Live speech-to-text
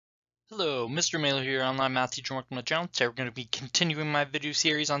Hello, Mr. Mailer here, online math teacher working on the channel. Today we're going to be continuing my video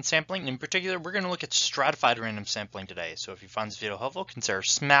series on sampling. In particular, we're going to look at stratified random sampling today. So if you find this video helpful, consider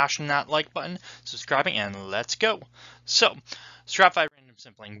smashing that like button, subscribing, and let's go. So, stratified random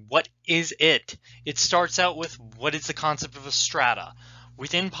sampling, what is it? It starts out with what is the concept of a strata.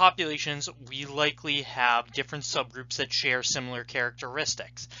 Within populations, we likely have different subgroups that share similar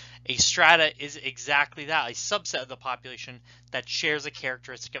characteristics. A strata is exactly that, a subset of the population that shares a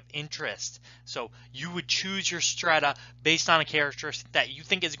characteristic of interest. So you would choose your strata based on a characteristic that you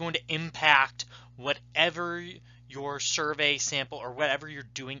think is going to impact whatever your survey sample or whatever you're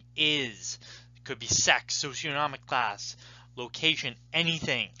doing is. It could be sex, socioeconomic class, location,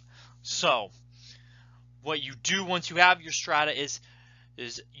 anything. So what you do once you have your strata is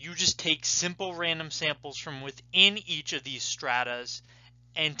you just take simple random samples from within each of these stratas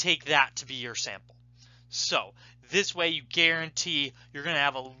and take that to be your sample. So this way you guarantee you're going to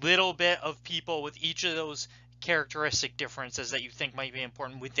have a little bit of people with each of those characteristic differences that you think might be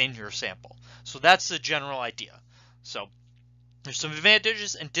important within your sample. So that's the general idea. So there's some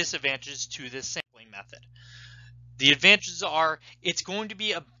advantages and disadvantages to this sampling method. The advantages are it's going to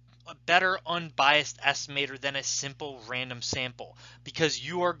be a better unbiased estimator than a simple random sample because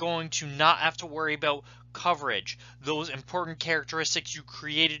you are going to not have to worry about coverage. Those important characteristics you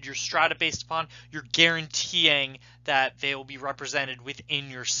created your strata based upon, you're guaranteeing that they will be represented within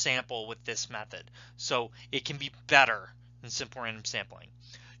your sample with this method. So it can be better than simple random sampling.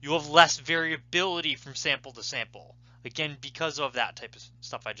 You have less variability from sample to sample, again because of that type of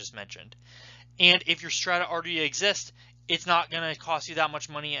stuff I just mentioned. And if your strata already exists, it's not going to cost you that much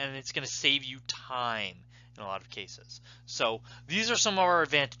money and it's going to save you time in a lot of cases. So these are some of our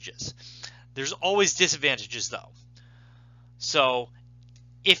advantages. There's always disadvantages though. So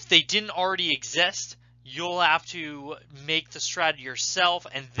if they didn't already exist, you'll have to make the strata yourself,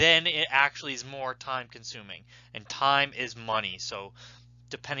 and then it actually is more time consuming, and time is money. So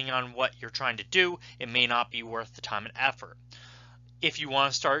depending on what you're trying to do, it may not be worth the time and effort. If you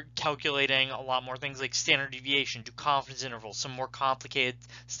want to start calculating a lot more things like standard deviation, do confidence intervals, some more complicated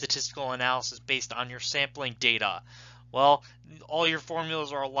statistical analysis based on your sampling data, well, all your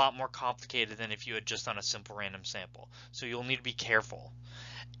formulas are a lot more complicated than if you had just done a simple random sample. So you'll need to be careful.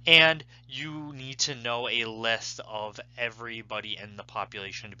 And you need to know a list of everybody in the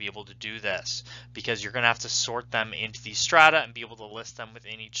population to be able to do this, because you're going to have to sort them into these strata and be able to list them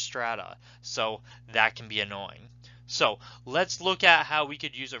within each strata. So that can be annoying. So let's look at how we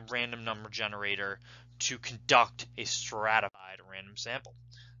could use a random number generator to conduct a stratified random sample.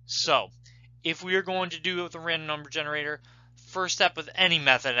 So if we are going to do it with a random number generator, first step with any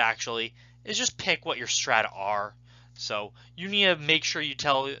method actually is just pick what your strata are. So you need to make sure you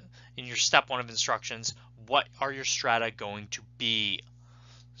tell in your step 1 of instructions what are your strata going to be.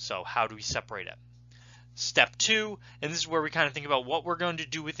 So how do we separate it? Step 2, and this is where we kind of think about what we're going to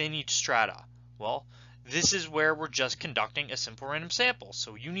do within each strata. Well, this is where we're just conducting a simple random sample.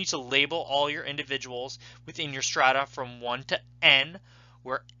 So you need to label all your individuals within your strata from 1 to n,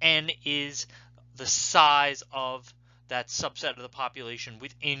 where n is the size of that subset of the population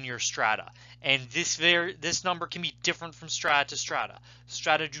within your strata. And this number can be different from strata to strata.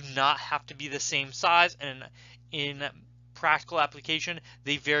 Strata do not have to be the same size, and in practical application,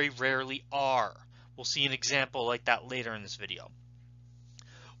 they very rarely are. We'll see an example like that later in this video.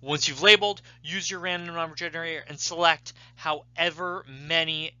 Once you've labeled, use your random number generator and select however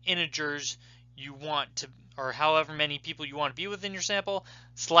many integers you want to, or however many people you want to be within your sample.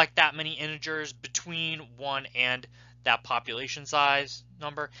 Select that many integers between 1 and that population size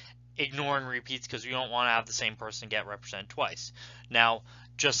number, ignoring repeats because we don't want to have the same person get represented twice. Now,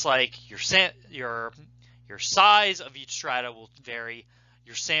 just like your size of each strata will vary,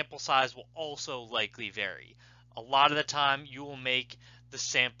 your sample size will also likely vary. A lot of the time you will make the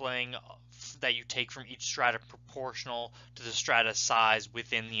sampling that you take from each strata proportional to the strata size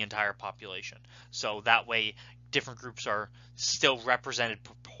within the entire population. So that way different groups are still represented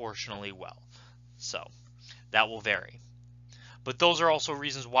proportionally well. So that will vary. But those are also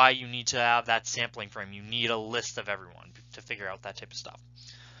reasons why you need to have that sampling frame. You need a list of everyone to figure out that type of stuff.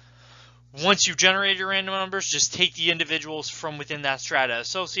 Once you've generated your random numbers, just take the individuals from within that strata,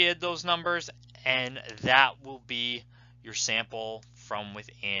 associate those numbers, and that will be your sample from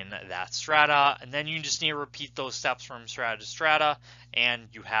within that strata. And then you just need to repeat those steps from strata to strata, and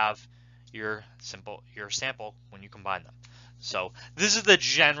you have your sample when you combine them. So this is the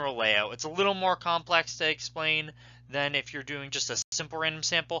general layout. It's a little more complex to explain than if you're doing just a simple random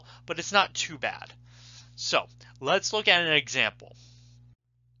sample, but it's not too bad. So let's look at an example.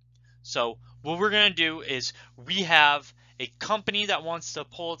 So what we're going to do is we have a company that wants to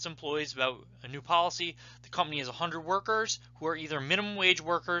poll its employees about a new policy. The company has 100 workers who are either minimum wage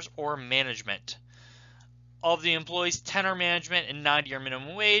workers or management. Of the employees, 10 are management and 90 are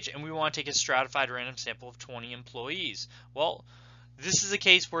minimum wage, and we want to take a stratified random sample of 20 employees. Well, this is a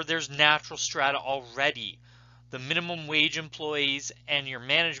case where there's natural strata already. The minimum wage employees and your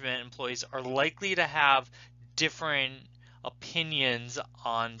management employees are likely to have different opinions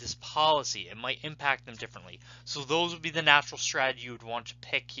on this policy. It might impact them differently. So those would be the natural strata you would want to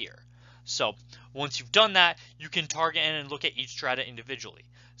pick here. So once you've done that, you can target in and look at each strata individually.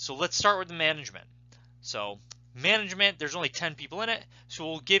 So let's start with the management. So management, there's only 10 people in it, so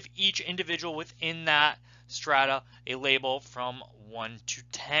we'll give each individual within that strata a label from 1 to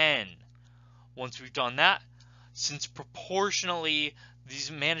 10. Once we've done that, since proportionally these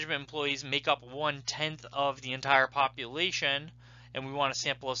management employees make up 1/10 of the entire population, and we want a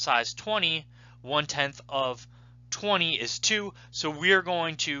sample of size 20, 1/10 of 20 is 2, so we're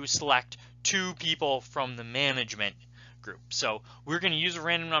going to select 2 people from the management group. So we're going to use a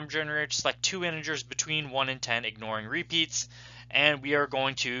random number generator to select 2 integers between 1 and 10, ignoring repeats, and we are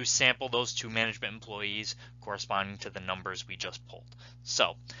going to sample those 2 management employees corresponding to the numbers we just pulled.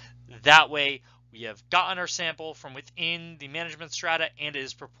 So that way we have gotten our sample from within the management strata, and it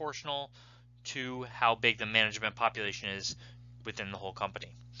is proportional to how big the management population is within the whole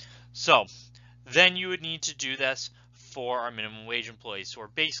company. So then you would need to do this for our minimum wage employees. So we're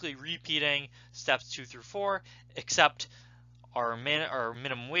basically repeating steps 2 through 4, except our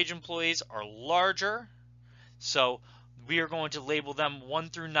minimum wage employees are larger. So we are going to label them 1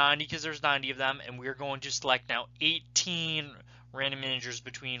 through 90 because there's 90 of them, and we are going to select now 18 random integers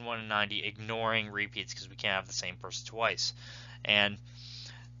between 1 and 90, ignoring repeats because we can't have the same person twice. And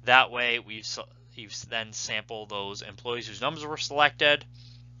that way we've then sampled those employees whose numbers were selected,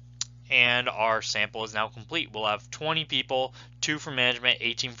 and our sample is now complete. We'll have 20 people, 2 for management,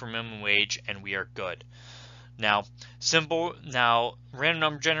 18 for minimum wage, and we are good. Now, random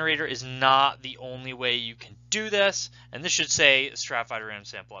number generator is not the only way you can do this, and this should say stratified random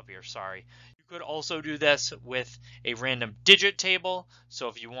sample up here, sorry. You could also do this with a random digit table. So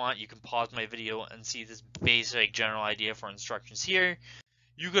if you want, you can pause my video and see this basic general idea for instructions here.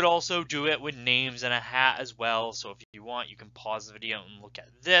 You could also do it with names and a hat as well. So if you want, you can pause the video and look at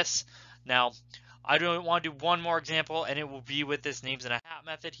this. Now, I don't want to do one more example, and it will be with this names and a hat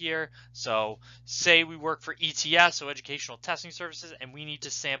method here. So say we work for ETS, so Educational Testing Services, and we need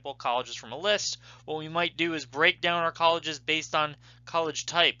to sample colleges from a list. What we might do is break down our colleges based on college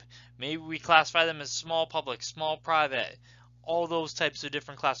type. Maybe we classify them as small public, small private, all those types of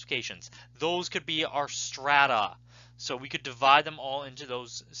different classifications. Those could be our strata. So we could divide them all into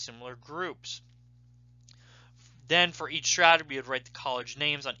those similar groups. Then for each strata, we would write the college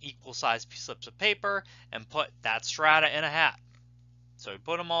names on equal size slips of paper and put that strata in a hat. So we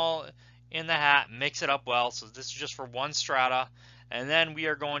put them all in the hat, mix it up well. So this is just for one strata. And then we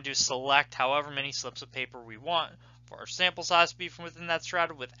are going to select however many slips of paper we want for our sample size to be from within that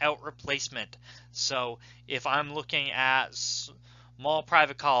strata without replacement. So if I'm looking at small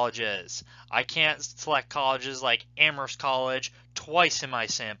private colleges, I can't select colleges like Amherst College twice in my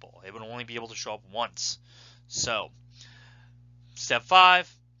sample. It would only be able to show up once. So, step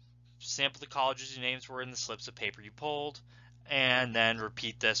 5, sample the colleges whose names were in the slips of paper you pulled, and then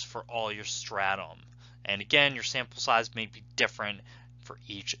repeat this for all your stratum. And again, your sample size may be different for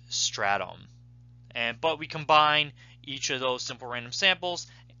each stratum. But we combine each of those simple random samples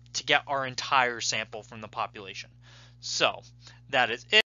to get our entire sample from the population. So, that is it.